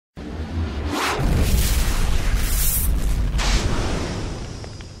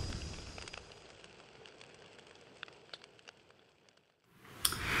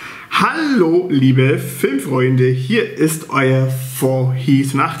Hallo liebe Filmfreunde, hier ist euer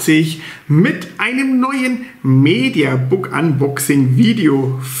 480 mit einem neuen Mediabook Unboxing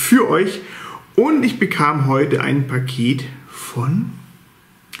Video für euch und ich bekam heute ein Paket von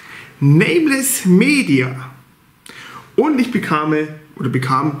Nameless Media und ich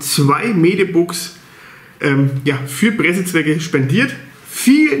bekam zwei Mediabooks für Pressezwecke spendiert.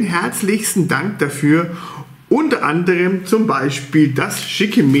 Vielen herzlichsten Dank dafür. Unter anderem zum Beispiel das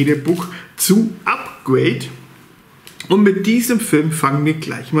schicke Mediabook zu Upgrade. Und mit diesem Film fangen wir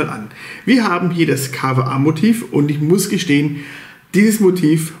gleich mal an. Wir haben hier das Cover-A-Motiv und ich muss gestehen, dieses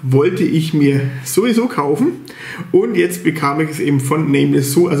Motiv wollte ich mir sowieso kaufen. Und jetzt bekam ich es eben von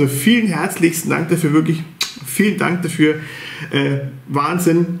Nameless so. Also vielen herzlichsten Dank dafür, wirklich vielen Dank dafür.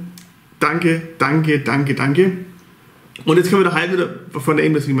 Wahnsinn. Danke, danke, danke, danke. Und jetzt können wir da halten von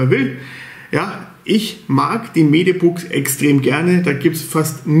Nameless, wie man will. Ja, ich mag die Mediabooks extrem gerne. Da gibt es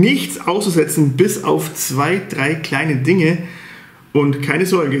fast nichts auszusetzen, bis auf 2, 3 kleine Dinge. Und keine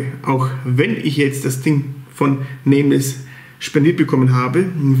Sorge, auch wenn ich jetzt das Ding von Nameless spendiert bekommen habe,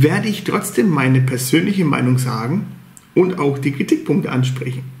 werde ich trotzdem meine persönliche Meinung sagen und auch die Kritikpunkte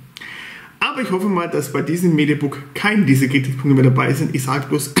ansprechen. Aber ich hoffe mal, dass bei diesem Mediabook keine dieser Kritikpunkte mehr dabei sind. Ich sage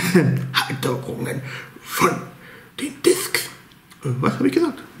bloß Halterungen von den Discs. Was habe ich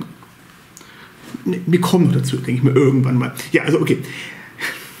gesagt? Wir kommen noch dazu, denke ich mir irgendwann mal. Ja, also okay.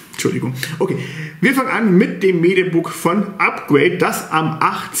 Entschuldigung. Okay, wir fangen an mit dem Mediabook von Upgrade, das am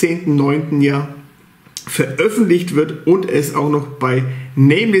 18.09. ja veröffentlicht wird und es auch noch bei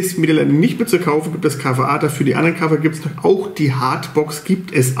Nameless Media nicht mehr zu kaufen gibt. Das Cover A dafür, die anderen Cover gibt es noch. Auch die Hardbox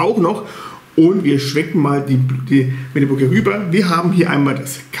gibt es auch noch. Und wir schwenken mal die Mediabook hier rüber. Wir haben hier einmal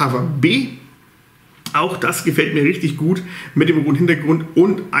das Cover B. Auch das gefällt mir richtig gut mit dem roten Hintergrund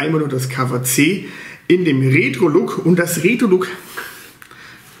und einmal noch das Cover C in dem Retro-Look. Und das Retro-Look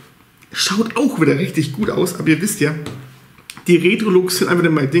schaut auch wieder richtig gut aus, aber ihr wisst ja, die Retro-Looks sind einfach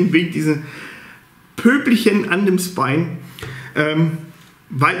mein Ding wegen diesen Pöbelchen an dem Spine,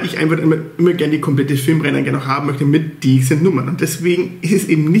 weil ich einfach immer gerne die komplette Filmreihe gerne noch haben möchte mit diesen Nummern. Und deswegen ist es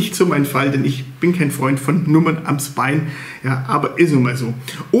eben nicht so mein Fall, denn ich bin kein Freund von Nummern am Spine. Ja, aber ist nun mal so.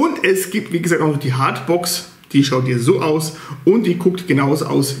 Und es gibt, wie gesagt, auch noch die Hardbox. Die schaut hier so aus und die guckt genauso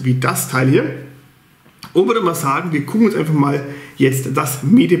aus wie das Teil hier. Und würde mal sagen, wir gucken uns einfach mal jetzt das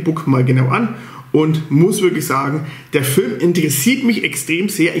Mediabook mal genau an. Und muss wirklich sagen, der Film interessiert mich extrem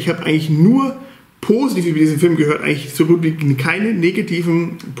sehr. Ich habe eigentlich nur positiv über diesen Film gehört, eigentlich so gut wie keine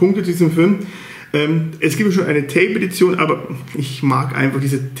negativen Punkte zu diesem Film. Es gibt schon eine Tape-Edition, aber ich mag einfach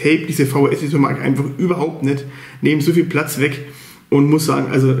diese Tape, diese VHS-Edition mag ich einfach überhaupt nicht. Nehmen so viel Platz weg und muss sagen,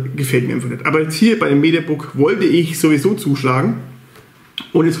 also gefällt mir einfach nicht. Aber jetzt hier bei dem Mediabook wollte ich sowieso zuschlagen.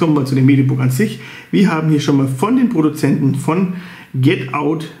 Und jetzt kommen wir mal zu dem Mediabook an sich. Wir haben hier schon mal von den Produzenten von Get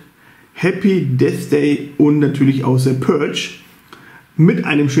Out, Happy Death Day und natürlich aus der Purge mit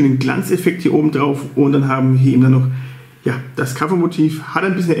einem schönen Glanzeffekt hier oben drauf und dann haben wir hier eben dann noch das Covermotiv, hat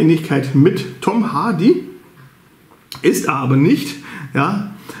ein bisschen Ähnlichkeit mit Tom Hardy, ist aber nicht,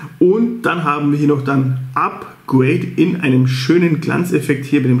 ja, und dann haben wir hier noch dann Upgrade in einem schönen Glanzeffekt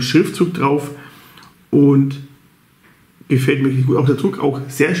hier mit dem Schriftzug drauf und gefällt mir richtig gut, auch der Druck auch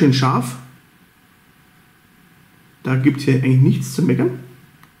sehr schön scharf, da gibt es hier eigentlich nichts zu meckern,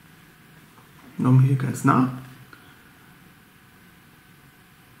 nochmal hier ganz nah.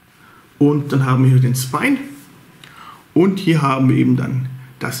 Und dann haben wir hier den Spine und hier haben wir eben dann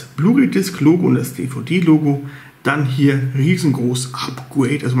das Blu-ray-Disc-Logo und das DVD-Logo. Dann hier riesengroß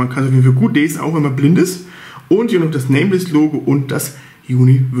Upgrade, also man kann es auf jeden Fall gut lesen, auch wenn man blind ist. Und hier noch das Nameless-Logo und das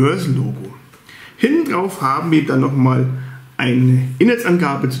Universal-Logo. Hinten drauf haben wir dann nochmal eine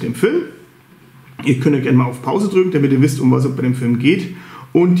Inhaltsangabe zu dem Film. Ihr könnt ja gerne mal auf Pause drücken, damit ihr wisst, um was es bei dem Film geht.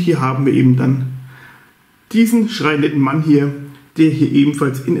 Und hier haben wir eben dann diesen schreienden Mann hier, der hier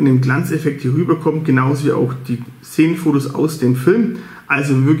ebenfalls in einem Glanzeffekt hier rüberkommt, genauso wie auch die Szenenfotos aus dem Film.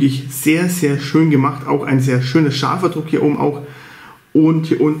 Also wirklich sehr, sehr schön gemacht. Auch ein sehr schöner, scharfer Druck hier oben auch. Und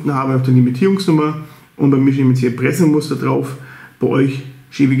hier unten haben wir noch die Limitierungsnummer. Und bei mir steht jetzt hier Pressemuster drauf. Bei euch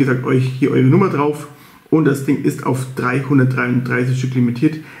steht, wie gesagt, euch hier eure Nummer drauf. Und das Ding ist auf 333 Stück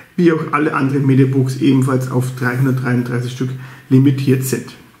limitiert, wie auch alle anderen Mediabooks ebenfalls auf 333 Stück limitiert sind.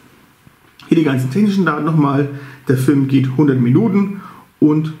 Hier die ganzen technischen Daten nochmal. Der Film geht 100 Minuten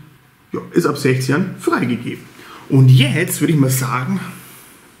und ist ab 16 Jahren freigegeben. Und jetzt würde ich mal sagen,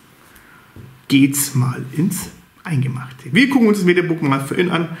 geht's mal ins Eingemachte. Wir gucken uns das Mediabook mal für innen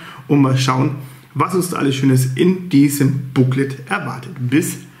an und mal schauen, was uns da alles Schönes in diesem Booklet erwartet.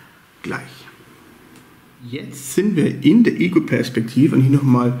 Bis gleich. Jetzt sind wir in der Ego-Perspektive und hier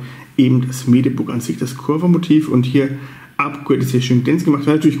nochmal eben das Mediabook an sich, das Covermotiv und hier Upgrade ist sehr schön glänzend gemacht.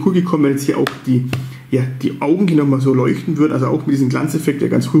 Wäre natürlich cool gekommen, wenn jetzt hier auch die Augen, die nochmal so leuchten würden, also auch mit diesem Glanzeffekt, der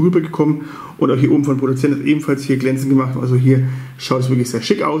ganz cool rübergekommen. Und auch hier oben von Produzent hat ebenfalls hier glänzend gemacht. Also hier schaut es wirklich sehr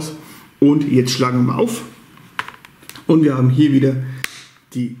schick aus. Und jetzt schlagen wir mal auf. Und wir haben hier wieder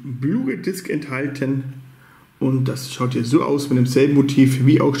die Blu-ray-Disc enthalten. Und das schaut hier so aus mit demselben Motiv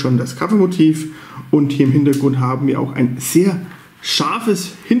wie auch schon das Covermotiv. Und hier im Hintergrund haben wir auch ein sehr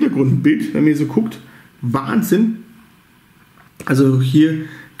scharfes Hintergrundbild, wenn man hier so guckt. Wahnsinn! Also hier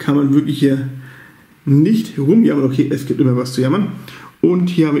kann man wirklich hier nicht rumjammern. Okay, es gibt immer was zu jammern. Und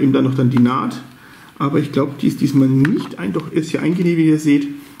hier haben wir eben dann noch die Naht. Aber ich glaube, die ist diesmal nicht doch ist hier eingenäht, wie ihr seht.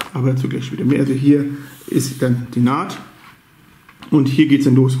 Aber dazu gleich wieder mehr. Also hier ist dann die Naht. Und hier geht es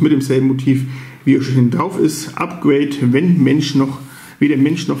dann los mit demselben Motiv, wie auch schon drauf ist. Upgrade, wenn Mensch noch, weder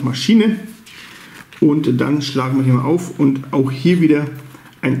Mensch noch Maschine. Und dann schlagen wir hier mal auf. Und auch hier wieder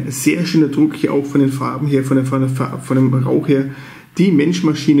ein sehr schöner Druck, hier auch von den Farben her, von dem Rauch her. Die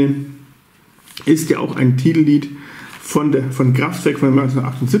Mensch-Maschine ist ja auch ein Titellied von Kraftwerk von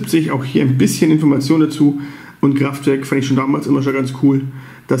 1978. Auch hier ein bisschen Information dazu. Und Kraftwerk fand ich schon damals immer schon ganz cool.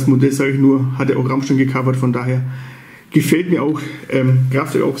 Das Modell, sage ich nur, hat er auch Rammstein gecovert. Von daher gefällt mir auch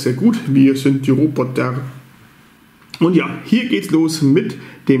Kraftwerk auch sehr gut. Wir sind die Roboter. Und ja, hier geht's los mit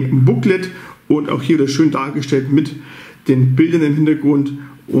dem Booklet. Und auch hier wieder schön dargestellt mit den Bildern im Hintergrund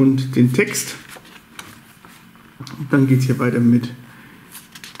und den Text. Dann geht es hier weiter mit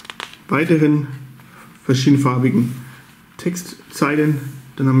weiteren verschiedenfarbigen Textzeilen.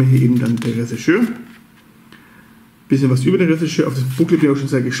 Dann haben wir hier eben dann der Regisseur. Bisschen was über den Regisseur. Auf das Booklet bin ich auch schon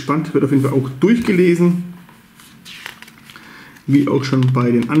sehr gespannt. Wird auf jeden Fall auch durchgelesen. Wie auch schon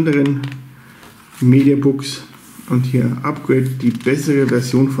bei den anderen Mediabooks. Und hier Upgrade, die bessere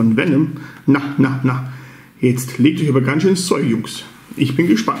Version von Venom. Na. Jetzt legt euch aber ganz schön ins Zeug, Jungs. Ich bin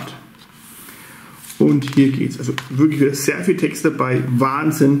gespannt. Und hier geht's. Also wirklich wieder sehr viel Text dabei.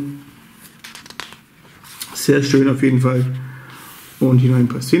 Wahnsinn. Sehr schön auf jeden Fall. Und hier noch ein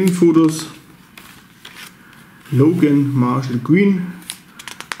paar Szenenfotos. Logan, Marshall Green.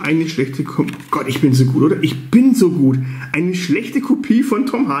 Eine schlechte Kopie. Gott, ich bin so gut, oder? Ich bin so gut. Eine schlechte Kopie von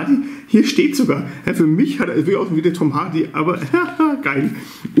Tom Hardy. Hier steht sogar. Ja, für mich hat er wirklich aus wie der Tom Hardy, aber geil.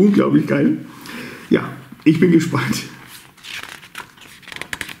 Unglaublich geil. Ja, ich bin gespannt.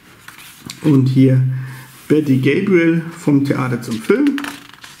 Und hier Betty Gabriel vom Theater zum Film.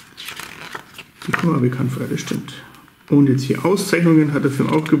 Die kommen aber bekannt vor, das stimmt. Und jetzt hier Auszeichnungen hat der Film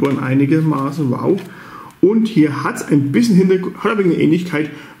auch gewonnen, einigermaßen, wow. Und hier hat es ein bisschen Hintergrund, hat aber eine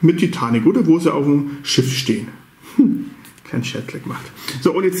Ähnlichkeit mit Titanic, oder? Wo sie auf dem Schiff stehen. Kein Scherz gemacht.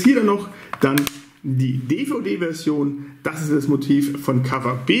 So, und jetzt hier dann noch die DVD-Version. Das ist das Motiv von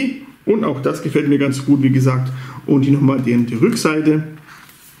Cover B. Und auch das gefällt mir ganz gut, wie gesagt. Und hier nochmal die Rückseite.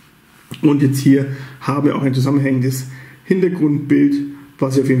 Und jetzt hier haben wir auch ein zusammenhängendes Hintergrundbild,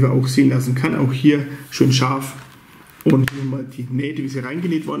 was ich auf jeden Fall auch sehen lassen kann. Auch hier schön scharf. Und hier nochmal die Nähte, wie sie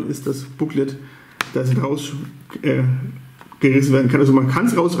reingenäht worden ist, das Booklet, dass es rausgerissen werden kann. Also man kann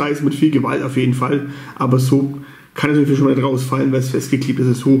es rausreißen mit viel Gewalt auf jeden Fall, aber so kann es natürlich schon mal rausfallen, weil es festgeklebt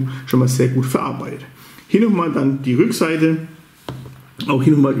ist, so schon mal sehr gut verarbeitet. Hier nochmal dann die Rückseite, auch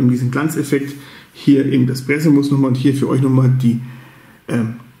hier nochmal eben diesen Glanzeffekt, hier eben das Pressemuster nochmal und hier für euch nochmal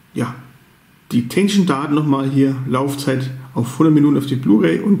die Tension-Daten nochmal hier, Laufzeit auf 100 Minuten auf die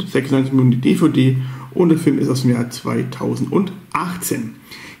Blu-ray und 96 Minuten die DVD und der Film ist aus dem Jahr 2018.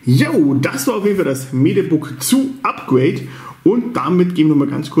 Jo, das war auf jeden Fall das Mediabook zu Upgrade und damit gehen wir nochmal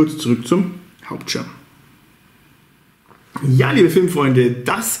ganz kurz zurück zum Hauptschirm. Ja, liebe Filmfreunde,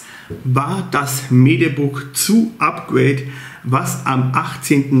 das war das Mediabook zu Upgrade, was am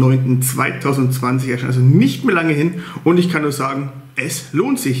 18.09.2020 erscheint, also nicht mehr lange hin und ich kann nur sagen, es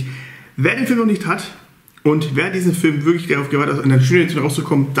lohnt sich. Wer den Film noch nicht hat und wer diesen Film wirklich darauf gewartet hat, in der schönen Edition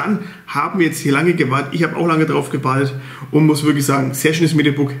rauszukommen, dann haben wir jetzt hier lange gewartet. Ich habe auch lange darauf gewartet und muss wirklich sagen, sehr schönes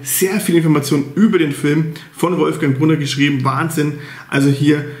Mediabook, sehr viel Information über den Film von Wolfgang Brunner geschrieben, Wahnsinn. Also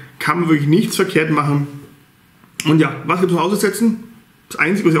hier kann man wirklich nichts verkehrt machen. Und ja, was gibt es noch auszusetzen? Das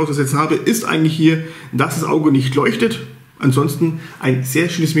Einzige, was ich auszusetzen habe, ist eigentlich hier, dass das Auge nicht leuchtet. Ansonsten ein sehr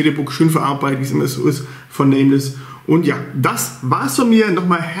schönes Mediabook, schön verarbeitet, wie es immer so ist, von Nameless. Und ja, das war's von mir.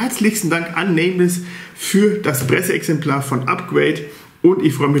 Nochmal herzlichsten Dank an Nameless für das Presseexemplar von Upgrade. Und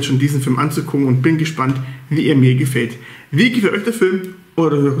ich freue mich schon, diesen Film anzugucken und bin gespannt, wie er mir gefällt. Wie gefällt euch der Film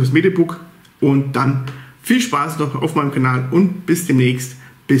oder das Mediabook? Und dann viel Spaß noch auf meinem Kanal und bis demnächst,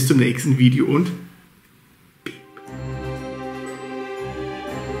 bis zum nächsten Video und